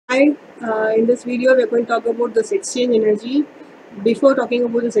Hi, in this video we are going to talk about this exchange energy. Before talking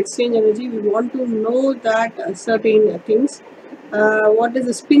about this exchange energy, we want to know that certain things. What is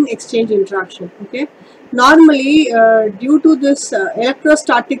the spin exchange interaction? Okay, normally due to this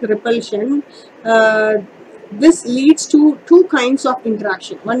electrostatic repulsion, uh, this leads to two kinds of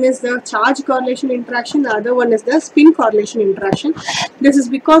interaction. One is the charge correlation interaction, the other one is the spin correlation interaction. This is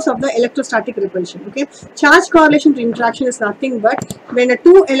because of the electrostatic repulsion. Okay, charge correlation interaction is nothing but when a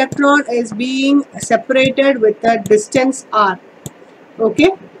two electron is being separated with a distance r.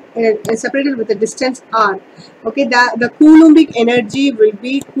 Okay, separated with a distance r. Okay, the coulombic energy will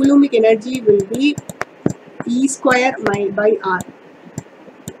be E square by r.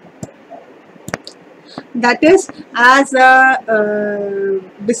 That is, as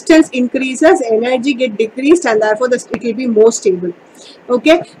distance increases, energy get decreased, and therefore it will be more stable.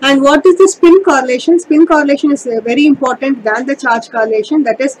 Okay, and what is the spin correlation? Spin correlation is very important than the charge correlation.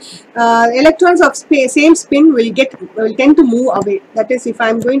 That is, electrons of same spin will tend to move away. That is, if I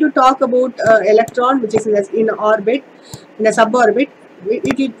am going to talk about electron which is in orbit, in a suborbit,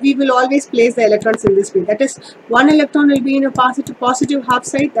 we will always place the electrons in this spin. That is, one electron will be in a positive half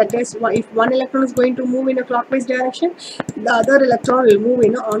side. That is, if one electron is going to move in a clockwise direction, the other electron will move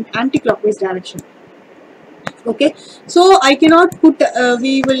in an anti-clockwise direction. Okay, so I cannot put,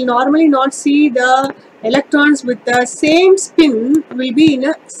 we will normally not see the electrons with the same spin will be in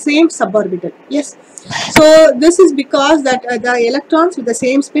a same suborbital. Yes, so this is because that the electrons with the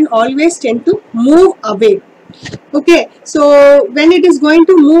same spin always tend to move away. Okay, so when it is going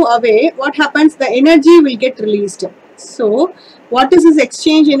to move away, what happens? The energy will get released. So what is this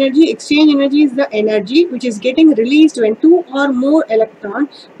exchange energy? Exchange energy is the energy which is getting released when two or more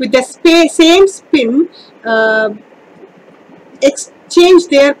electrons with the same spin exchange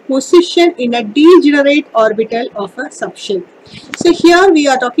their position in a degenerate orbital of a subshell. So here we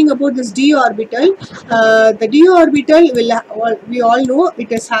are talking about this d orbital. The d orbital will, we all know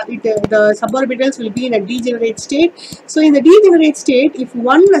it is the suborbitals will be in a degenerate state. So in the degenerate state, if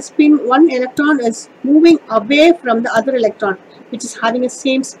one electron is moving away from the other electron, which is having a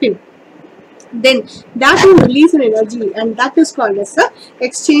same spin, then that will release an energy, and that is called as the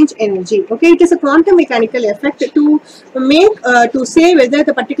exchange energy. Okay, it is a quantum mechanical effect to make to say whether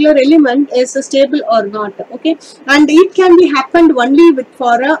the particular element is stable or not. Okay, and it can be happened only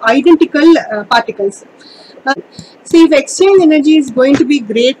for identical particles. See, if exchange energy is going to be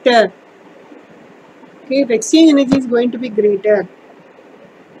greater, okay, if exchange energy is going to be greater,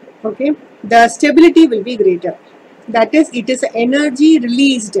 okay, the stability will be greater. That is, it is energy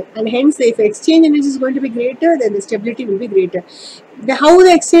released, and hence if exchange energy is going to be greater, then the stability will be greater. How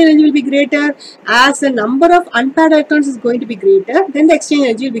the exchange energy will be greater? As the number of unpaired electrons is going to be greater, then the exchange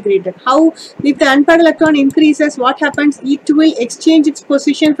energy will be greater. How? If the unpaired electron increases, what happens? It will exchange its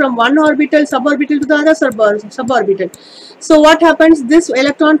position from one suborbital to the other suborbital. So what happens? This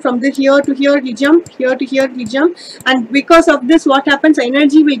electron from this here to here will jump, here to here will jump, and because of this, what happens?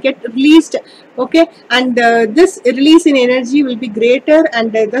 Energy will get released. Okay, and this release in energy will be greater,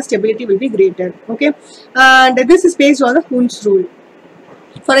 and the stability will be greater. Okay, and this is based on the Hund's rule.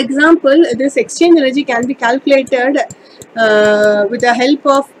 For example, this exchange energy can be calculated with the help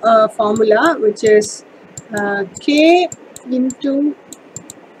of a formula which is K into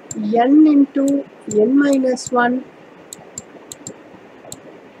N into N minus 1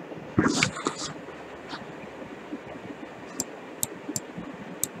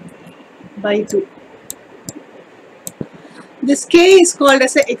 by 2. This K is called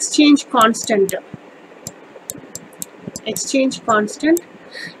as an exchange constant. Exchange constant,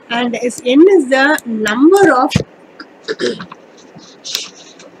 and N is the number of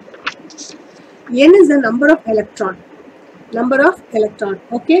electron.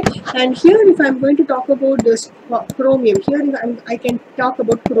 Okay, and here if I am going to talk about this chromium, here I can talk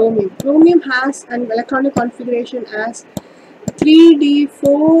about chromium. Chromium has an electronic configuration as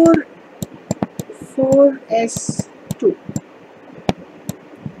 3d4 4s2,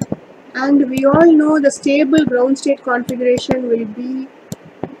 and we all know the stable ground state configuration will be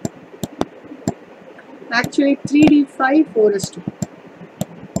actually 3d5 4s2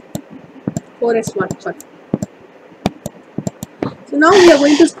 4s1, sorry. So now we are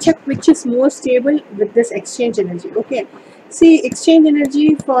going to check which is more stable with this exchange energy. Okay, see, exchange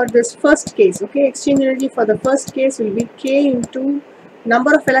energy for this first case. Okay, exchange energy for the first case will be K into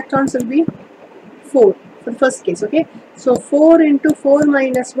number of electrons will be 4 for the first case. Okay, so 4 into 4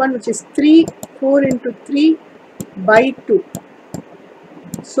 minus 1, which is 3, 4 into 3 by 2.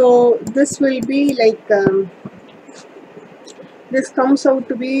 So this will be like this comes out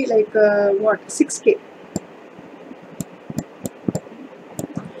to be like what, 6K.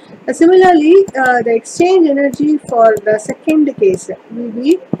 Similarly, the exchange energy for the second case will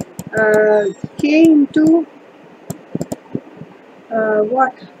be K into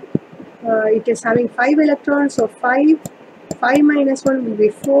what? It is having 5 electrons, so 5 minus 1 will be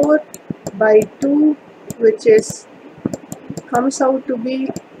 4 by 2, which is comes out to be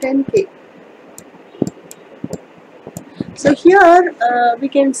 10K. So here we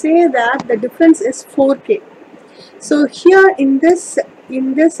can say that the difference is 4K. So here in this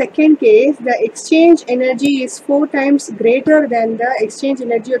second case, the exchange energy is 4 times greater than the exchange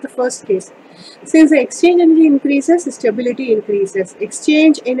energy of the first case. Since the exchange energy increases, the stability increases.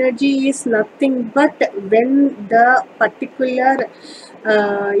 Exchange energy is nothing but when the particular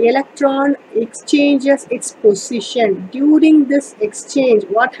electron exchanges its position. During this exchange,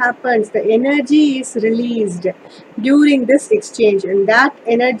 what happens? The energy is released during this exchange, and that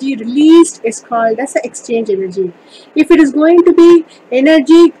energy released is called as the exchange energy. If it is going to be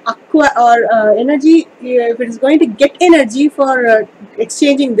energy energy, if it is going to get energy for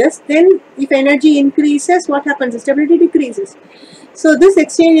exchanging this, then if energy increases, what happens? The stability decreases. So this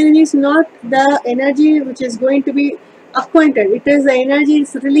exchange energy is not the energy which is going to be acquainted. It is the energy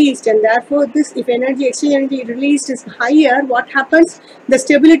is released, and therefore this, if energy exchange energy released is higher, what happens? The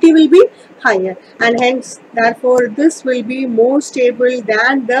stability will be higher, and hence therefore this will be more stable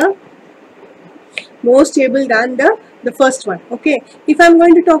than the first one. Okay, if I'm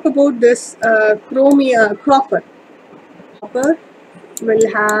going to talk about this copper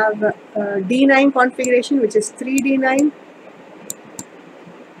will have D9 configuration, which is 3D9,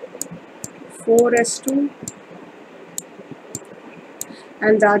 4s2,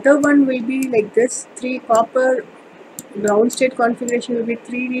 and the other one will be like this, 3 copper ground state configuration will be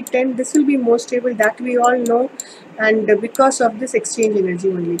 3D10. This will be more stable, that we all know, and because of this exchange energy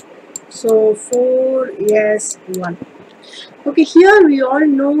only. So 4s1. Okay, here we all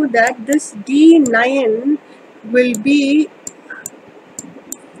know that this D9 will be,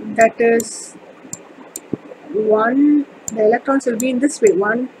 that is 1, the electrons will be in this way,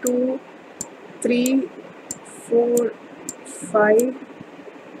 1, 2, 3, 4, 5,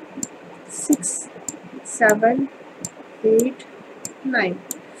 6, 7, 8, 9.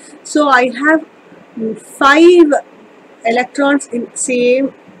 So I have 5 electrons in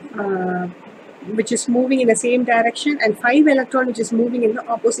same which is moving in the same direction, and 5 electrons which is moving in the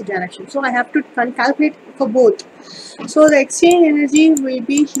opposite direction. So I have to calculate for both. So the exchange energy will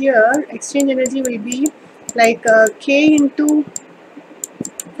be here, exchange energy will be like K into,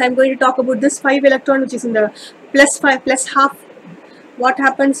 I'm going to talk about this 5 electron which is in the plus 5 plus half. What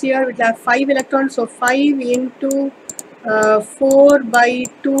happens here? We have 5 electrons, so 5 into 4 by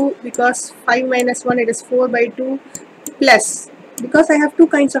 2, because 5 minus 1, it is 4 by 2, plus, because I have 2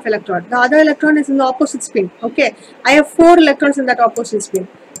 kinds of electron, the other electron is in the opposite spin. Okay, I have 4 electrons in that opposite spin,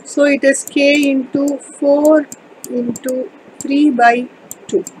 so it is K into 4 into 3 by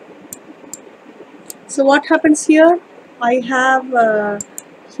 2. So what happens here? I have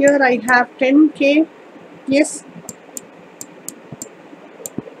here I have 10K, yes,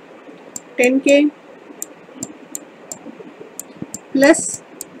 10K plus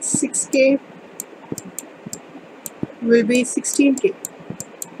 6K will be 16K.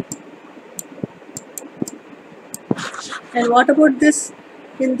 And what about this?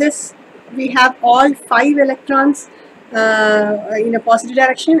 In this we have all 5 electrons in a positive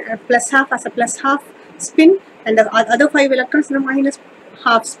direction, plus half as a plus half spin, and the other 5 electrons in a minus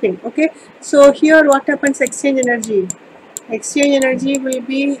half spin. Okay, so here what happens? Exchange energy will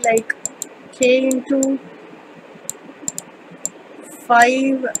be like K into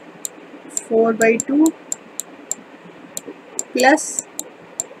 5 4 by 2 plus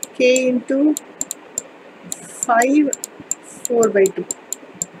K into 5 4 by 2,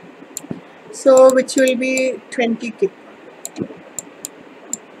 so which will be 20K.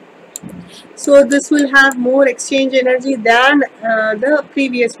 So this will have more exchange energy than the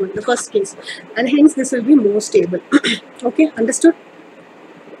previous one, the first case, and hence this will be more stable. Okay, understood?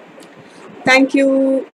 Thank you.